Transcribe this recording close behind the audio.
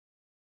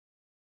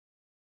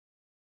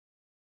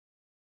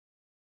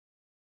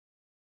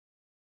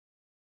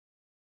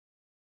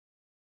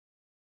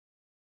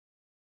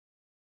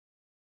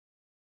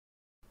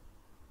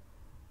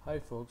Hi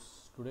folks,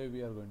 today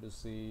we are going to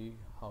see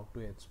how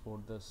to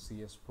export the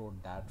CSPro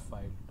DAT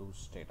file to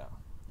STATA.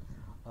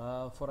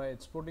 For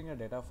exporting a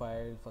data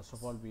file, first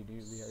of all,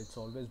 it's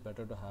always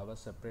better to have a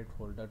separate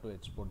folder to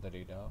export the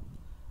data.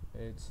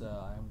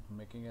 I'm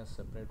making a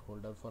separate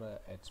folder for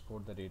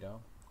export the data,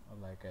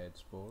 like a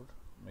export,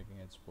 making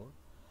export.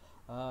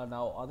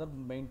 Now, other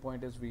main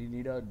point is we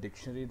need a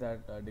dictionary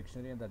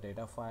dictionary and the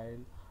data file.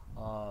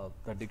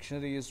 The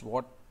dictionary is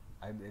what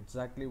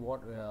exactly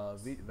what where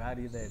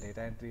is the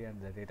data entry and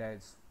the data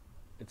is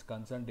it's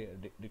concerned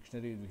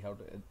dictionary. We have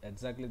to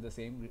exactly the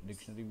same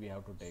dictionary we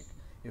have to take.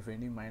 If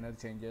any minor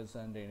changes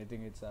and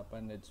anything it's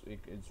happened,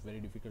 it's very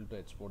difficult to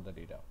export the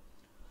data.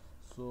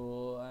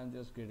 So I'm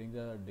just getting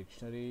the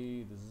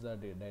dictionary. This is a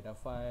data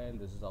file.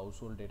 This is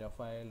household data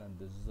file, and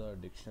this is a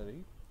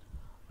dictionary.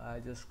 I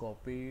just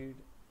copied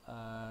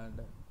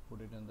and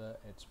put it in the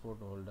export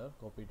holder,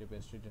 copy it,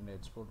 paste it in the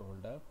export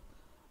holder.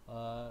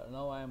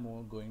 Now I am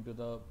going to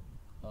the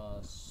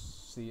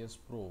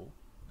CSPro,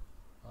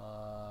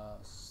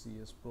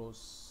 CSPro,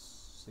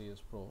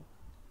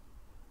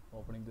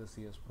 opening the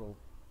CSPro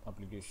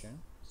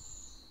application,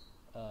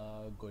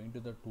 going to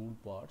the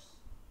toolbars.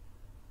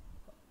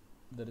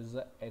 There is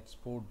a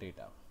export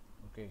data.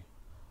 Okay,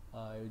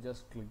 you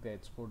just click the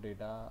export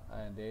data,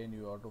 and then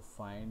you have to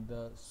find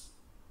the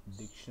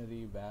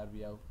dictionary where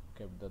we have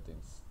kept the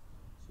things.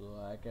 So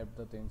I kept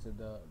the things in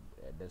the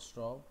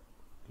desktop,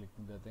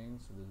 clicking the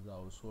things. This is the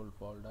household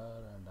folder,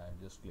 and I'm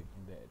just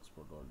clicking the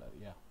export folder.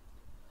 Yeah,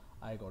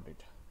 I got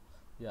it.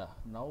 Yeah,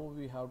 now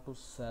we have to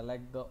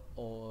select the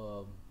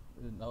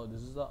now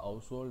this is the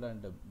household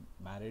and the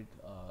married.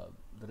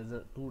 There is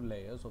a two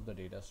layers of the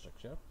data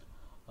structure.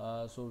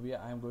 So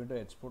I am going to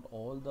export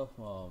all the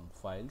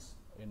files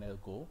in a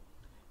go.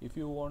 If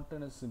you want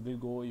in a single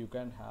go, you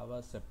can have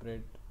a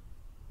separate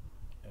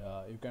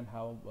you can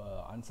have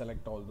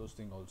unselect all those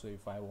things also.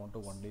 If I want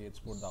to only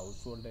export the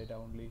household data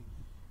only,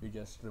 you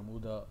just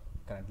remove the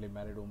currently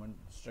married woman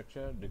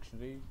structure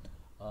dictionary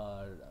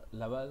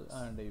level,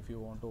 and if you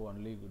want to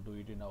only do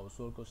it in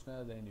household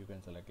questionnaire, then you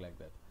can select like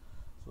that.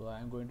 So I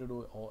am going to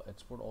do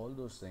export all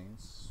those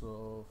things.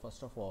 So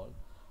first of all,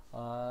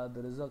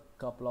 there is a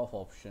couple of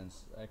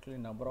options, actually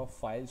number of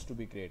files to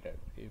be created.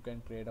 You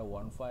can create a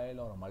one file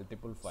or a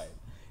multiple file.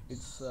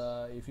 It's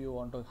if you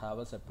want to have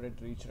a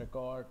separate reach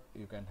record,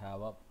 you can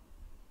have a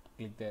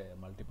click the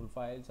multiple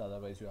files,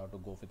 otherwise you have to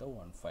go with the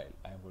one file.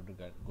 I am going to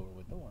go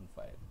with the one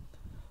file,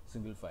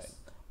 single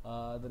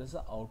file. There is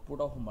an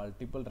output of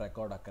multiple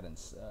record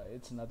occurrence.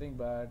 It's nothing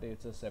but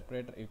it's a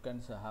separate, you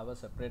can have a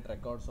separate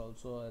records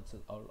also.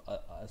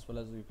 As well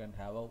as you can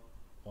have a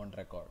one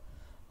record.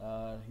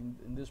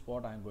 In this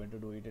part I am going to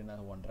do it in a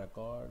one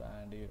record,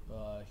 and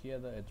here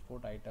the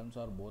export items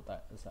are both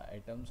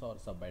items or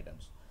sub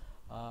items.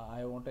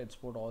 I want to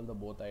export all the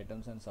both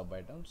items and sub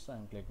items. I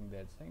am clicking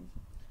that things,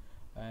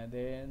 and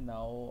then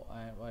now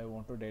I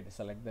want to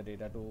select the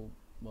data to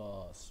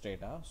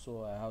STATA.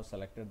 So I have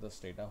selected the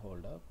STATA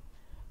holder,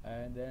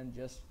 and then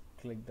just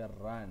click the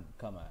run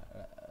command,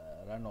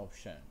 run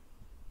option.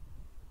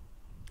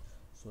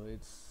 So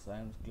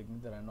I'm clicking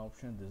the run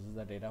option. This is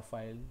the data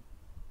file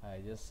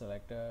I just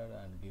selected,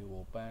 and give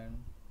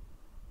open,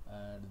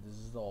 and this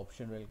is the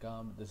option will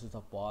come. This is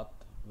the path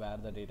where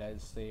the data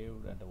is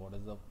saved, and what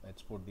is the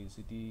export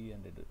DCT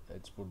and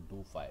export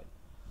do file.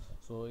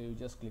 So you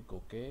just click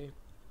OK.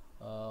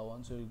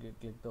 Once you will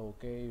click the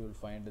OK, you will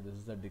find this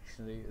is the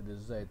dictionary.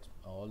 This is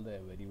all the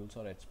variables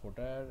are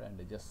exported,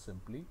 and just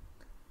simply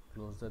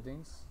close the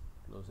things,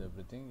 close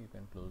everything. You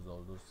can close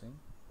all those things.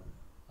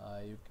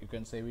 You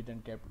can save it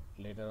and keep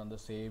later on the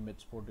same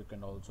export. You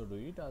can also do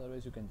it,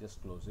 otherwise you can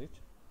just close it.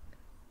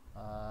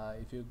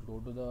 If you go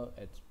to the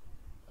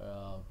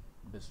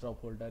desktop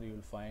folder, you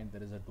will find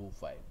there is a do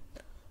file.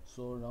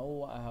 So now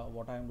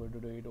what I am going to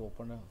do is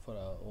open for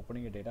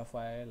opening a data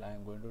file. I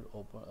am going to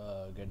open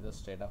get the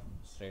STATA.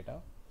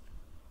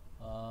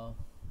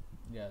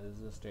 Yeah, this is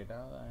the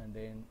STATA, and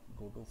then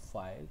go to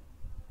file,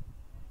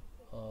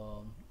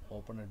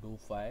 open a do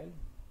file.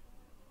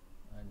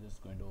 I'm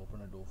just going to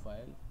open a do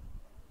file.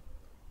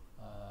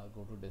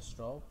 Go to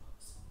desktop.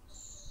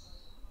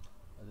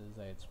 This is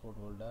the export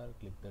folder.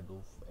 Click the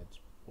do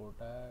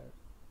exporter,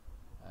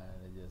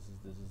 and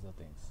this is the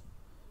things.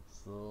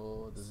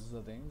 So this is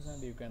the things,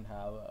 and you can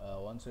have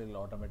once it will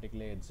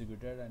automatically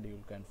executed, and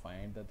you can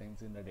find the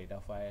things in the data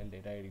file,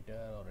 data editor,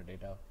 or a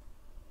data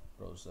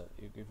browser.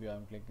 If you are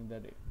clicking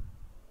the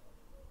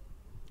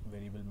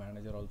variable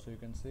manager also, you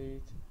can see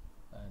it,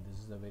 and this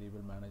is the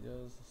variable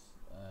managers.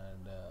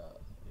 And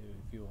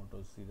if you want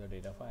to see the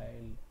data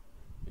file,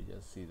 you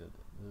just see that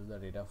this is the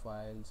data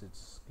files.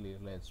 It's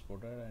clearly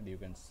exported, and you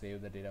can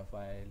save the data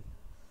file.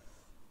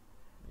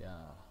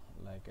 Yeah,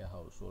 like a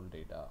household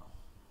data,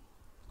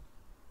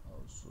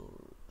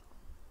 household.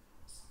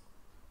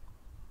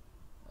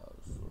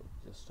 So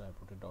just I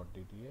put a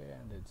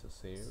 .dta, and it's a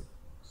saved.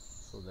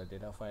 So the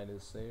data file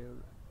is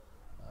saved.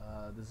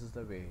 This is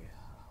the way.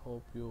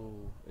 Hope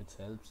it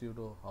helps you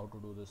to how to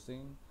do this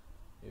thing.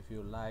 If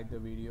you like the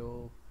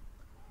video,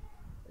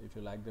 if If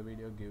you like the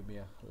video, give me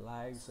a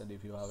likes, and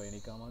if you have any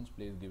comments,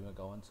 please give me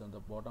comments on the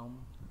bottom.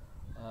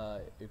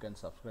 You can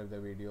subscribe the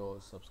video,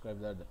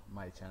 subscribe that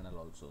my channel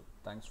also.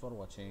 Thanks for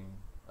watching.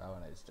 Have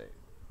a nice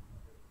day.